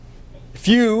If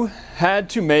you had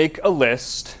to make a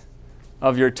list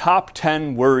of your top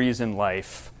 10 worries in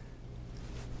life,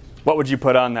 what would you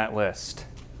put on that list?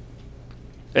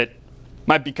 It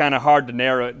might be kind of hard to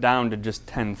narrow it down to just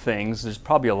 10 things. There's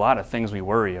probably a lot of things we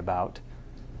worry about.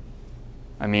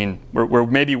 I mean, we're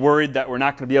maybe worried that we're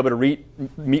not going to be able to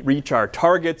reach our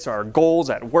targets, our goals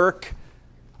at work.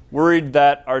 Worried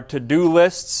that our to-do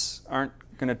lists aren't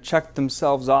going to check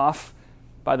themselves off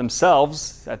by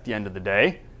themselves at the end of the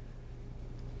day.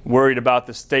 Worried about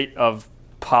the state of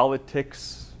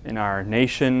politics in our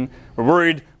nation. We're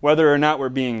worried whether or not we're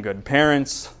being good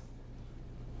parents.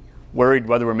 Worried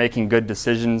whether we're making good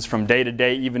decisions from day to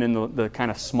day, even in the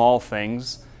kind of small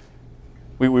things.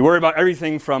 We worry about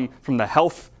everything from the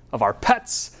health of our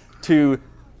pets to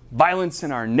violence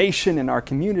in our nation and our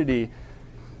community.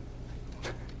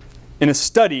 In a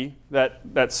study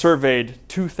that surveyed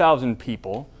 2,000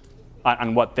 people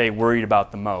on what they worried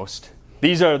about the most,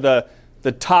 these are the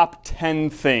top 10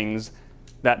 things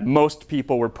that most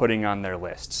people were putting on their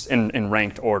lists in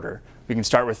ranked order. We can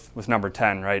start with number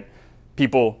 10, right?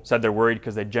 People said they're worried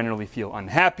because they generally feel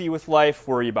unhappy with life,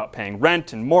 worry about paying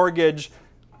rent and mortgage,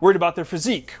 worried about their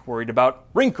physique, worried about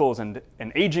wrinkles and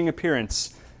an aging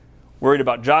appearance, worried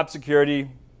about job security,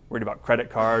 worried about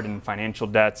credit card and financial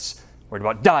debts, worried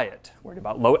about diet, worried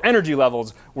about low energy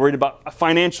levels, worried about a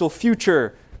financial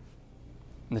future.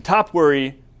 And the top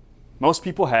worry most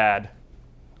people had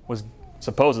was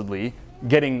supposedly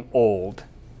getting old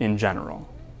in general.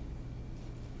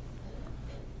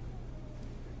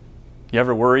 You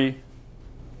ever worry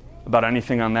about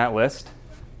anything on that list?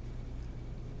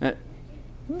 It'd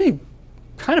be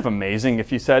kind of amazing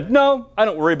if you said, no, I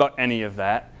don't worry about any of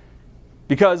that.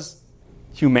 Because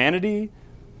humanity,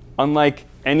 unlike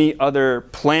any other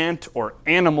plant or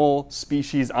animal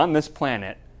species on this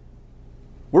planet,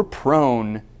 we're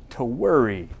prone to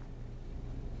worry.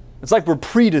 It's like we're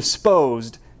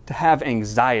predisposed to have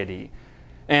anxiety.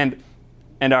 And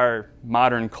our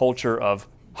modern culture of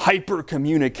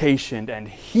hyper-communication and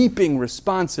heaping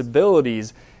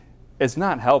responsibilities is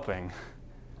not helping.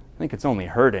 I think it's only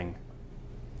hurting.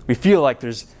 We feel like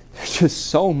there's just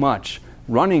so much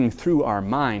running through our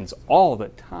minds all the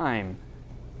time.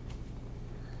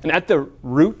 And at the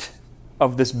root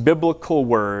of this biblical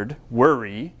word,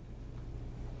 worry,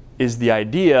 is the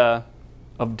idea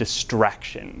of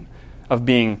distraction, of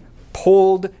being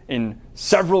pulled in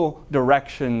several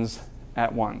directions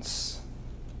at once.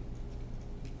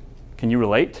 Can you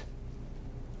relate?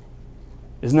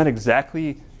 Isn't that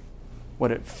exactly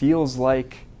what it feels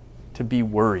like to be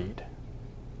worried?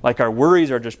 Like our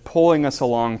worries are just pulling us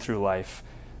along through life.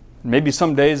 Maybe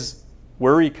some days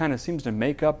worry kind of seems to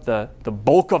make up the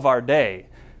bulk of our day.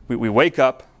 We wake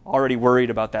up already worried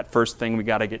about that first thing we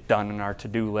got to get done on our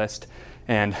to-do list.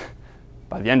 And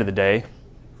by the end of the day,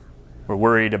 we're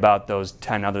worried about those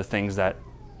 10 other things that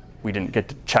we didn't get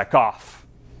to check off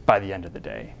by the end of the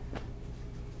day.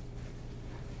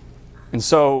 And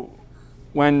so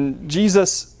when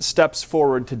Jesus steps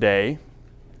forward today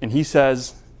and he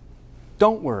says,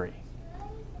 don't worry,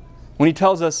 when he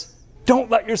tells us, don't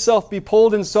let yourself be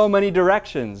pulled in so many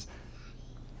directions,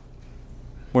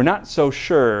 we're not so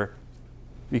sure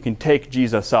we can take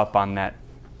Jesus up on that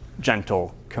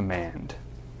gentle command.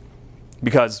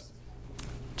 Because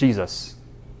Jesus,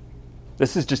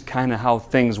 this is just kind of how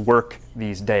things work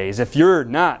these days. If you're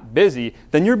not busy,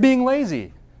 then you're being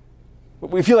lazy.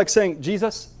 We feel like saying,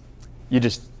 Jesus, you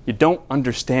don't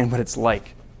understand what it's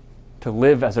like to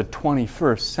live as a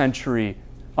 21st century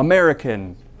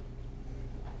American.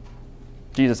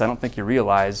 Jesus, I don't think you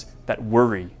realize that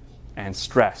worry and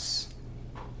stress,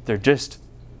 they're just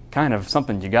kind of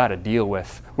something you got to deal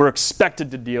with. We're expected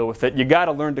to deal with it. You got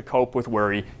to learn to cope with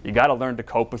worry. You got to learn to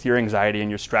cope with your anxiety and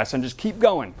your stress and just keep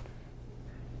going.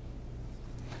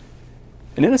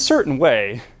 And in a certain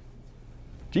way,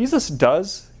 Jesus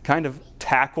does kind of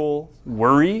tackle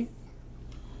worry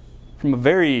from a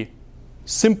very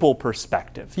simple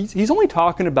perspective. He's only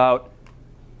talking about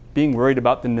being worried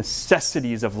about the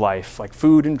necessities of life, like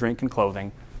food and drink and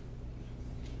clothing.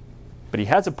 But he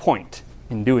has a point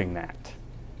in doing that.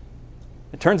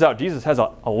 It turns out Jesus has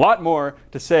a lot more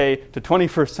to say to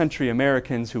 21st century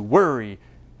Americans who worry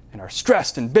and are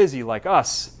stressed and busy like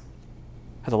us.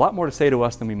 Has a lot more to say to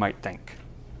us than we might think.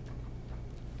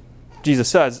 Jesus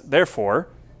says, therefore,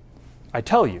 I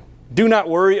tell you, do not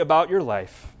worry about your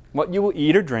life, what you will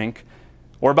eat or drink,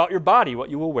 or about your body, what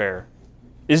you will wear.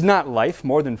 Is not life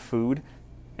more than food,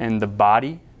 and the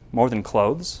body more than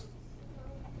clothes?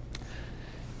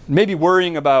 Maybe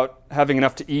worrying about having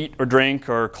enough to eat or drink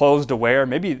or clothes to wear,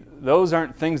 maybe those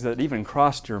aren't things that even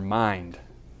crossed your mind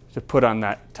to put on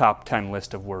that top 10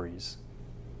 list of worries.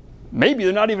 Maybe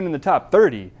they're not even in the top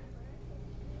 30.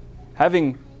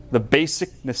 Having the basic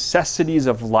necessities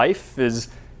of life is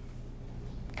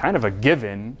kind of a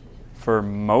given for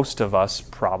most of us,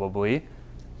 probably.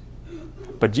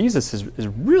 But Jesus is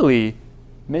really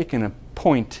making a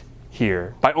point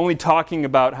here by only talking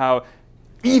about how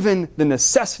even the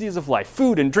necessities of life,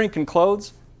 food and drink and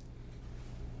clothes,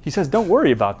 he says, don't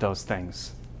worry about those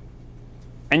things.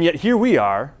 And yet here we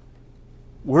are,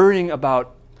 worrying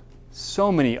about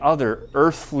so many other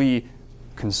earthly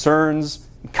concerns,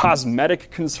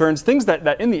 cosmetic concerns, things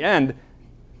that in the end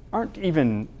aren't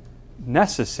even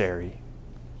necessary.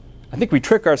 I think we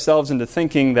trick ourselves into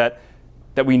thinking that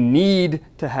we need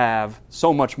to have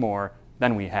so much more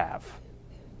than we have.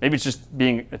 Maybe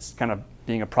it's kind of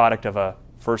being a product of a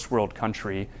first world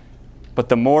country. But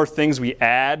the more things we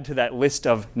add to that list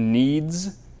of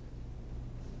needs,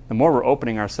 the more we're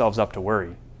opening ourselves up to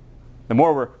worry. The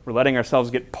more we're letting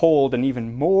ourselves get pulled in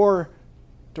even more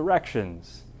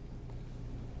directions.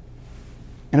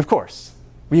 And of course,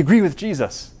 we agree with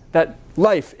Jesus that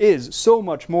life is so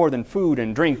much more than food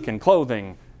and drink and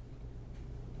clothing.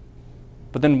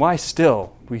 But then why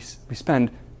still we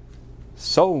spend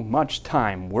so much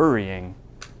time worrying,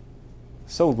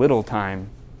 so little time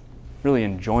really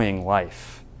enjoying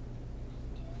life?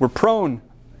 We're prone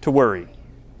to worry,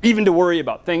 even to worry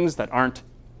about things that aren't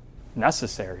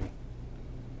necessary.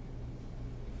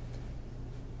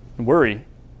 And worry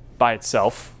by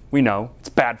itself, we know it's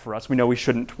bad for us. We know we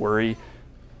shouldn't worry.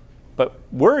 But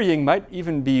worrying might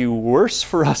even be worse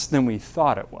for us than we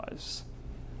thought it was.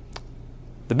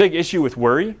 The big issue with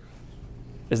worry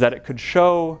is that it could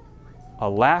show a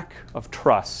lack of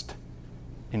trust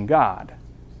in God.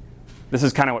 This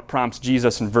is kind of what prompts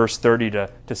Jesus in verse 30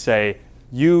 to say,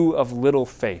 "You of little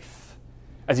faith,"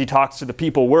 as he talks to the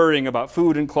people worrying about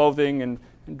food and clothing and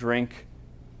drink.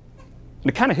 And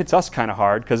it kind of hits us kind of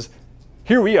hard because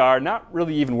here we are, not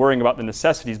really even worrying about the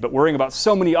necessities, but worrying about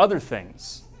so many other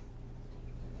things.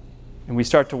 And we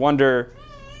start to wonder,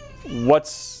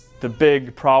 what's the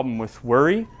big problem with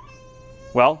worry?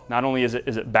 Well, not only is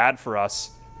it bad for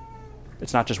us,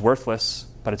 it's not just worthless,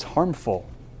 but it's harmful.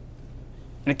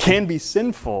 And it can be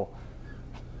sinful.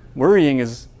 Worrying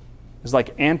is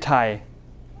like anti-faith.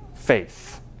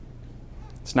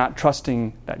 It's not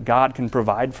trusting that God can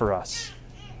provide for us.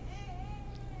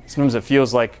 Sometimes it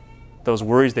feels like those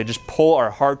worries, they just pull our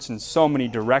hearts in so many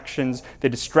directions. They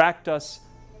distract us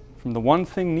from the one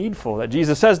thing needful that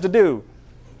Jesus says to do,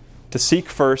 to seek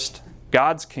first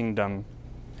God's kingdom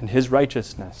and His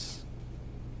righteousness.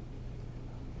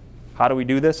 How do we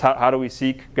do this? How do we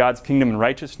seek God's kingdom and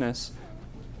righteousness?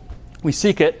 We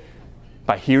seek it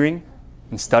by hearing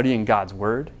and studying God's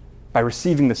Word, by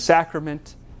receiving the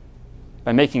sacrament,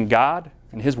 by making God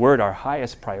and His Word our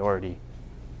highest priority.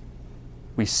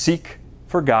 We seek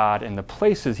for God in the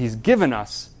places He's given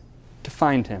us to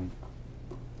find Him.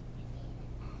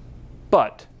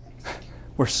 But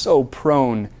we're so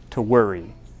prone to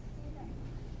worry.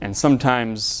 And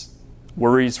sometimes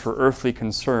worries for earthly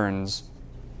concerns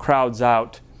crowds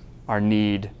out our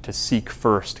need to seek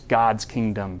first God's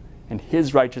kingdom and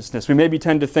His righteousness. We maybe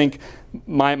tend to think,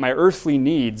 my earthly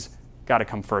needs got to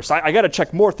come first. I got to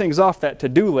check more things off that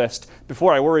to-do list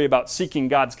before I worry about seeking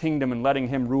God's kingdom and letting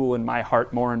Him rule in my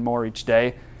heart more and more each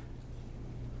day.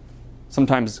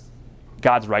 Sometimes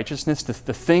God's righteousness, the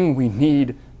thing we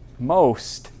need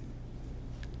most,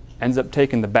 ends up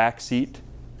taking the back seat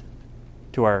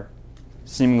to our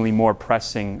seemingly more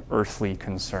pressing earthly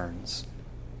concerns.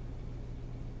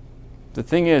 The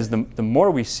thing is, the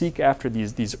more we seek after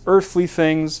these earthly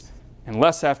things and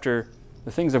less after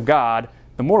the things of God,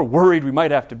 the more worried we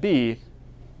might have to be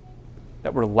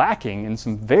that we're lacking in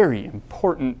some very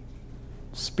important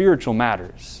spiritual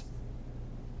matters.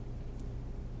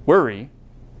 Worry,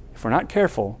 if we're not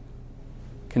careful,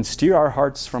 can steer our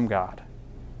hearts from God.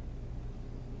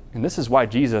 And this is why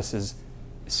Jesus is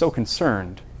so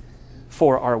concerned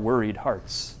for our worried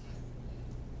hearts.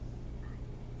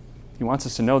 He wants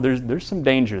us to know there's some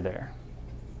danger there.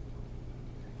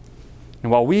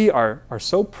 And while we are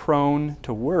so prone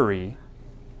to worry,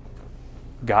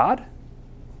 God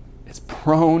is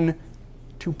prone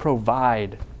to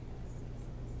provide.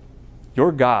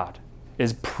 Your God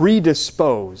is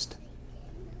predisposed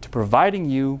to providing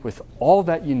you with all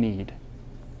that you need.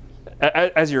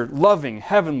 As your loving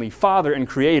Heavenly Father and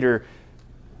Creator,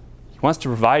 He wants to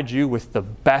provide you with the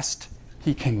best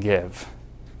He can give.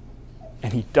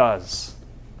 And He does.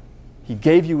 He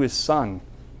gave you His Son.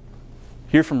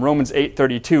 Hear from Romans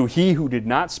 8:32, He who did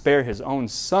not spare His own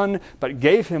Son, but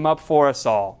gave Him up for us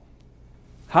all,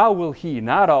 how will He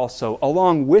not also,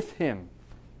 along with Him,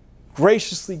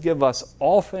 graciously give us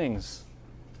all things?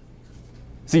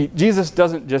 See, Jesus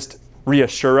doesn't just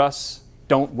reassure us,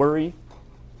 don't worry.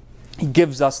 He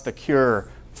gives us the cure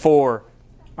for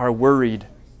our worried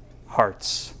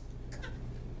hearts.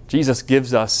 Jesus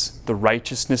gives us the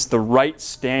righteousness, the right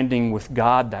standing with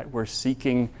God that we're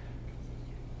seeking.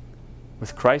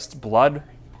 With Christ's blood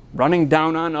running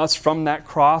down on us from that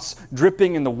cross,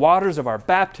 dripping in the waters of our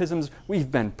baptisms,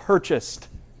 we've been purchased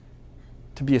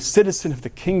to be a citizen of the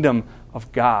kingdom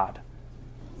of God.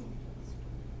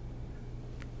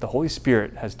 The Holy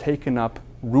Spirit has taken up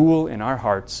rule in our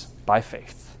hearts by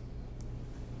faith.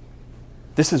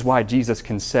 This is why Jesus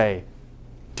can say,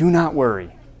 do not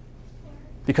worry,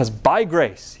 because by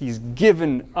grace He's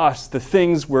given us the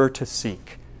things we're to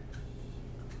seek.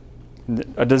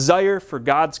 A desire for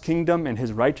God's kingdom and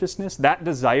His righteousness, that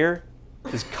desire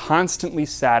is constantly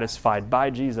satisfied by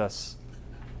Jesus.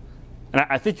 And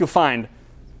I think you'll find,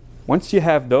 once you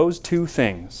have those two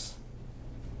things,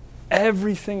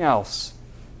 everything else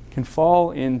can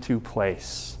fall into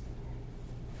place.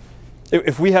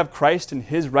 If we have Christ and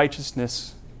His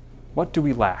righteousness, what do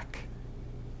we lack?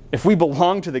 If we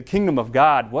belong to the kingdom of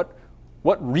God, what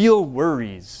real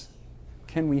worries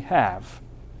can we have?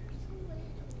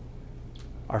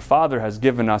 Our Father has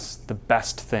given us the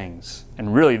best things.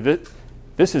 And really,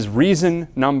 this is reason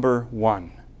number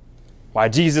one why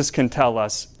Jesus can tell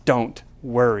us, don't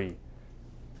worry.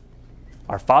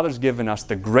 Our Father's given us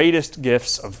the greatest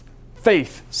gifts of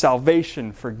faith,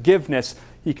 salvation, forgiveness.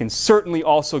 He can certainly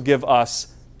also give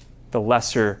us the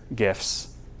lesser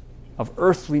gifts of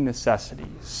earthly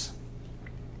necessities.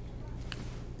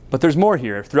 But there's more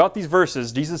here. Throughout these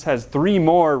verses, Jesus has 3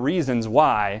 more reasons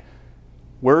why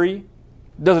worry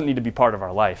doesn't need to be part of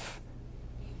our life.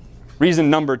 Reason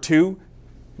number 2,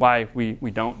 why we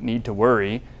don't need to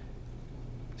worry,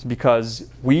 is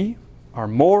because we are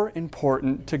more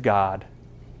important to God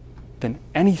than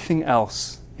anything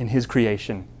else in His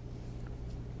creation.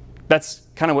 That's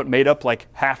kind of what made up like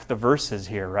half the verses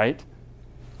here, right?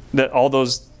 That all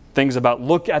those things about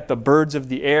look at the birds of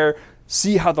the air,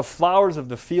 see how the flowers of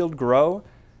the field grow.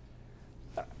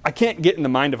 I can't get in the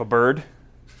mind of a bird,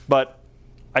 but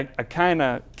I kind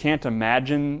of can't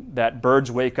imagine that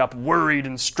birds wake up worried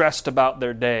and stressed about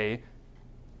their day.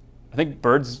 I think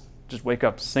birds just wake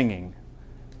up singing.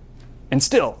 And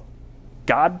still,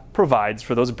 God provides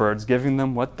for those birds, giving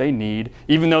them what they need,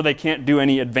 even though they can't do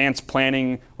any advanced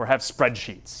planning or have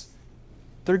spreadsheets.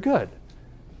 They're good.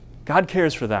 God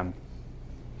cares for them.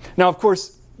 Now, of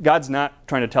course, God's not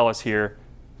trying to tell us here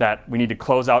that we need to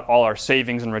close out all our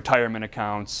savings and retirement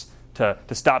accounts, to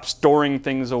stop storing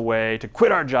things away, to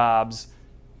quit our jobs.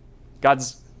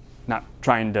 God's not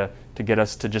trying to get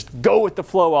us to just go with the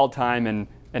flow all the time and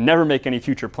never make any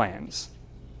future plans.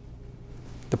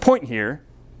 The point here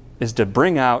is to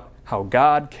bring out how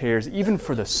God cares even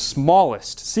for the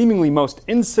smallest, seemingly most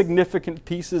insignificant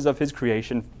pieces of His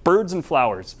creation, birds and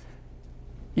flowers.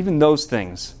 Even those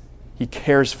things He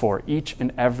cares for each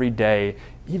and every day,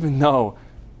 even though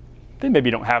they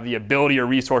maybe don't have the ability or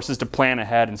resources to plan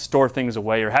ahead and store things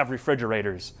away or have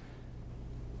refrigerators.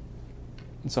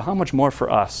 And so how much more for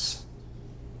us,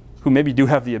 who maybe do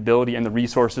have the ability and the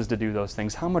resources to do those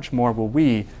things, how much more will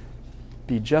we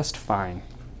be just fine?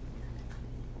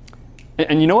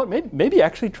 And you know what? Maybe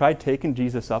actually try taking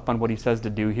Jesus up on what He says to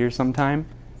do here sometime.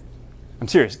 I'm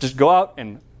serious. Just go out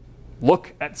and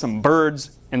look at some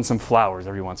birds and some flowers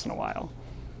every once in a while.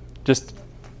 Just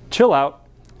chill out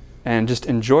and just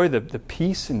enjoy the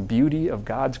peace and beauty of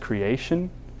God's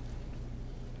creation.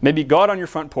 Maybe go out on your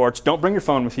front porch, don't bring your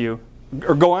phone with you,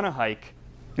 or go on a hike.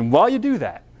 And while you do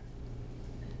that,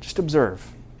 just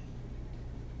observe.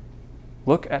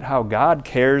 Look at how God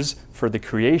cares for the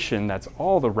creation that's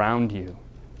all around you.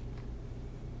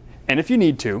 And if you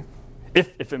need to,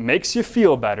 if it makes you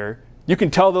feel better, you can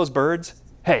tell those birds,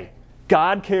 hey,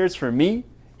 God cares for me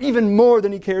even more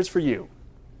than He cares for you.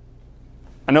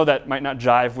 I know that might not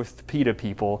jive with the PETA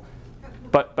people,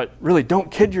 but really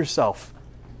don't kid yourself.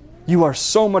 You are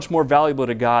so much more valuable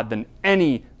to God than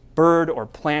any bird or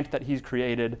plant that He's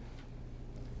created.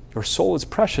 Your soul is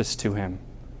precious to Him.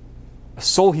 A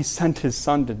soul He sent His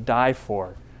Son to die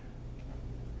for.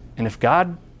 And if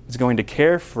God is going to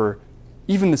care for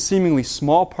even the seemingly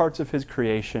small parts of His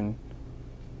creation,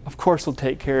 of course He'll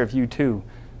take care of you too.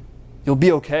 You'll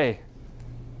be okay,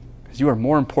 because you are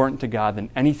more important to God than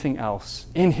anything else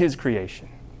in His creation.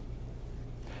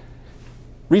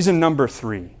 Reason number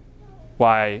 3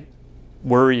 why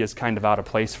worry is kind of out of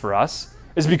place for us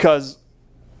is because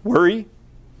worry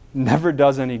never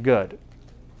does any good.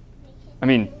 I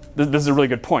mean, this is a really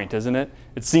good point, isn't it?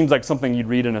 It seems like something you'd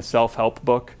read in a self-help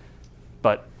book,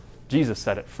 but Jesus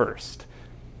said it first.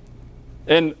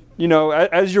 And, you know,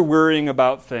 as you're worrying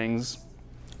about things,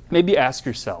 maybe ask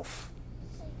yourself,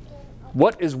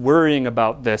 what is worrying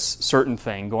about this certain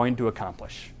thing going to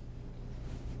accomplish?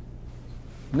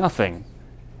 Nothing.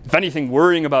 If anything,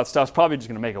 worrying about stuff is probably just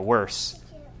going to make it worse.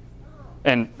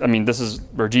 And, I mean, this is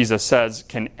where Jesus says,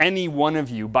 can any one of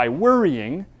you, by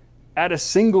worrying, add a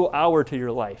single hour to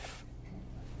your life?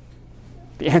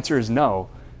 The answer is no.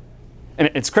 And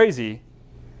it's crazy.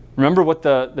 Remember what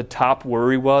the top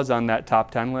worry was on that top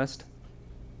 10 list?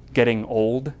 Getting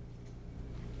old.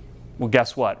 Well,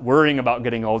 guess what? Worrying about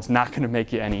getting old is not going to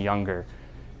make you any younger.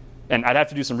 And I'd have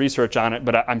to do some research on it,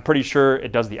 but I'm pretty sure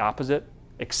it does the opposite.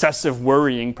 Excessive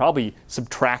worrying probably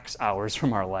subtracts hours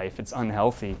from our life. It's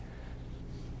unhealthy.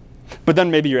 But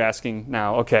then maybe you're asking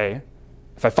now, okay,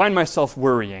 if I find myself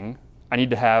worrying, I need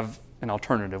to have an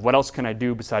alternative. What else can I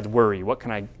do besides worry? What can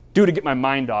I do to get my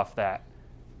mind off that?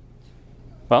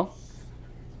 Well,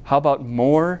 how about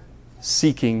more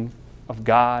seeking of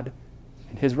God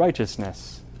and His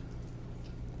righteousness?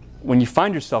 When you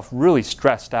find yourself really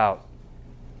stressed out,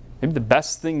 maybe the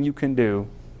best thing you can do,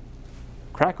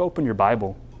 crack open your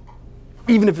Bible.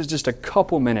 Even if it's just a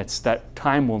couple minutes, that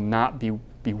time will not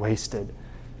be wasted.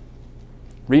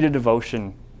 Read a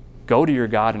devotion. Go to your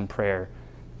God in prayer.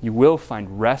 You will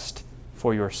find rest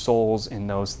for your souls in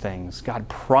those things. God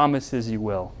promises you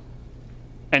will.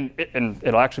 And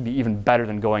it'll actually be even better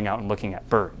than going out and looking at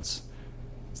birds.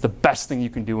 It's the best thing you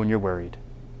can do when you're worried.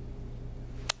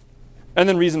 And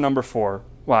then reason number 4,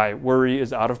 why worry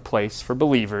is out of place for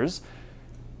believers,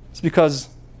 is because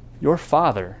your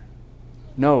Father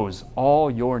knows all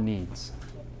your needs.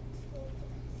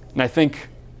 And I think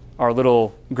our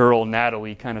little girl,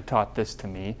 Natalie, kind of taught this to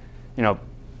me. You know,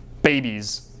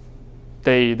 babies,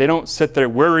 they don't sit there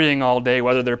worrying all day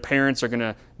whether their parents are going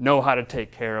to know how to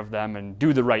take care of them and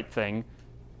do the right thing.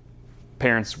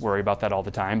 Parents worry about that all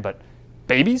the time, but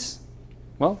babies,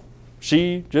 well,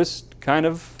 she just kind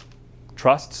of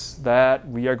trusts that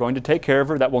we are going to take care of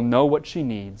her, that we'll know what she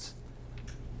needs.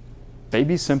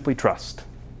 Babies simply trust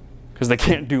because they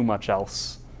can't do much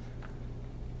else.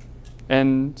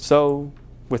 And so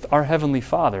with our Heavenly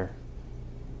Father,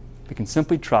 we can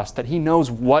simply trust that He knows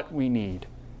what we need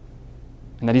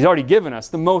and that He's already given us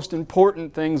the most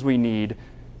important things we need,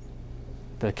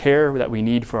 the care that we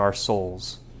need for our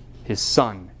souls, His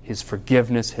Son, His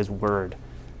forgiveness, His Word.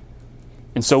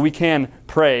 And so we can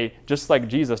pray, just like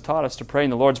Jesus taught us to pray in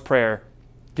the Lord's Prayer,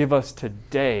 give us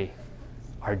today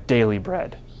our daily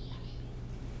bread.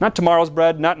 Not tomorrow's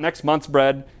bread, not next month's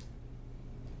bread,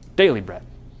 daily bread.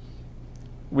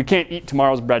 We can't eat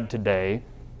tomorrow's bread today.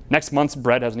 Next month's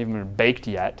bread hasn't even been baked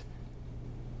yet.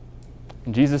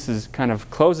 And Jesus is kind of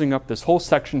closing up this whole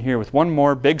section here with one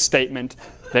more big statement.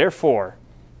 Therefore,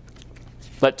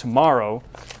 let tomorrow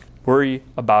worry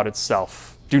about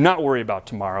itself. Do not worry about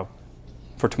tomorrow,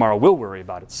 for tomorrow will worry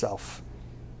about itself.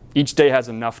 Each day has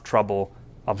enough trouble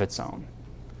of its own.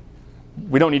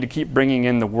 We don't need to keep bringing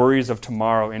in the worries of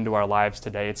tomorrow into our lives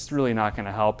today. It's really not going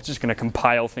to help. It's just going to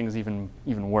compile things even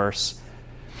worse.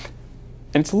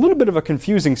 And it's a little bit of a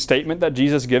confusing statement that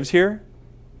Jesus gives here,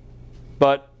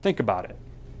 but think about it.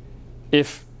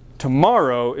 If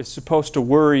tomorrow is supposed to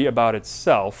worry about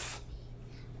itself,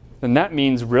 then that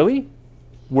means really,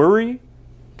 worry,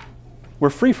 we're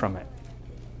free from it.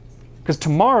 Because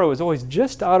tomorrow is always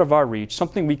just out of our reach,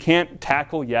 something we can't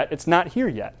tackle yet. It's not here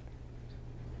yet.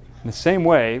 In the same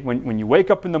way, when you wake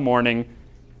up in the morning,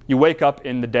 you wake up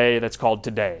in the day that's called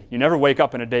today. You never wake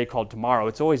up in a day called tomorrow.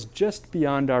 It's always just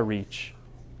beyond our reach.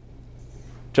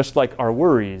 Just like our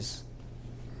worries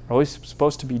are always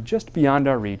supposed to be just beyond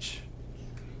our reach,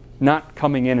 not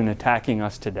coming in and attacking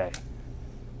us today.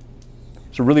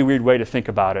 It's a really weird way to think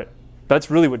about it. But that's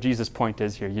really what Jesus' point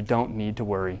is here. You don't need to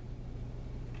worry.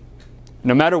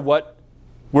 No matter what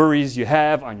worries you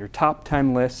have on your top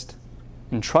 10 list,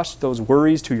 entrust those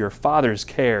worries to your Father's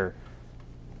care.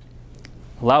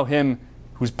 Allow Him,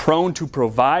 who's prone to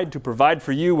provide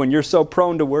for you when you're so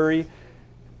prone to worry.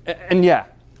 And yeah,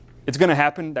 it's going to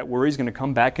happen. That worry is going to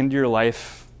come back into your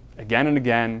life again and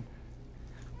again.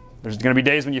 There's going to be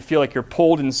days when you feel like you're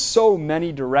pulled in so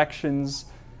many directions.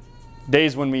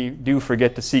 Days when we do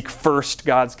forget to seek first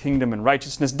God's kingdom and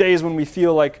righteousness. Days when we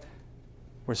feel like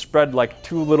we're spread like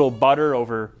too little butter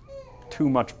over too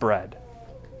much bread.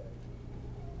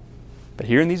 But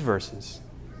here in these verses,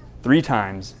 3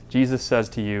 times, Jesus says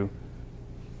to you,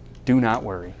 do not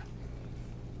worry.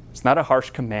 It's not a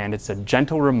harsh command. It's a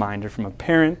gentle reminder from a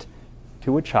parent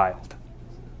to a child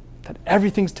that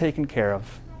everything's taken care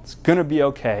of. It's going to be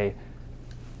okay.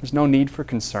 There's no need for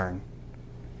concern.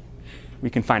 We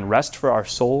can find rest for our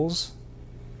souls,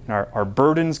 and our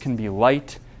burdens can be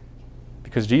light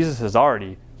because Jesus has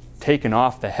already taken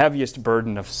off the heaviest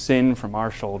burden of sin from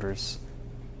our shoulders.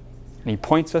 And he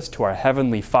points us to our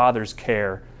Heavenly Father's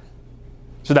care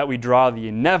so that we draw the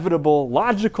inevitable,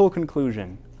 logical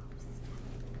conclusion.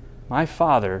 My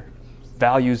Father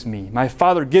values me. My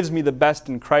Father gives me the best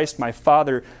in Christ. My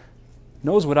Father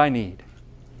knows what I need.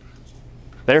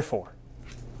 Therefore,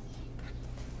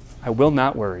 I will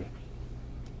not worry.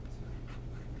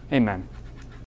 Amen.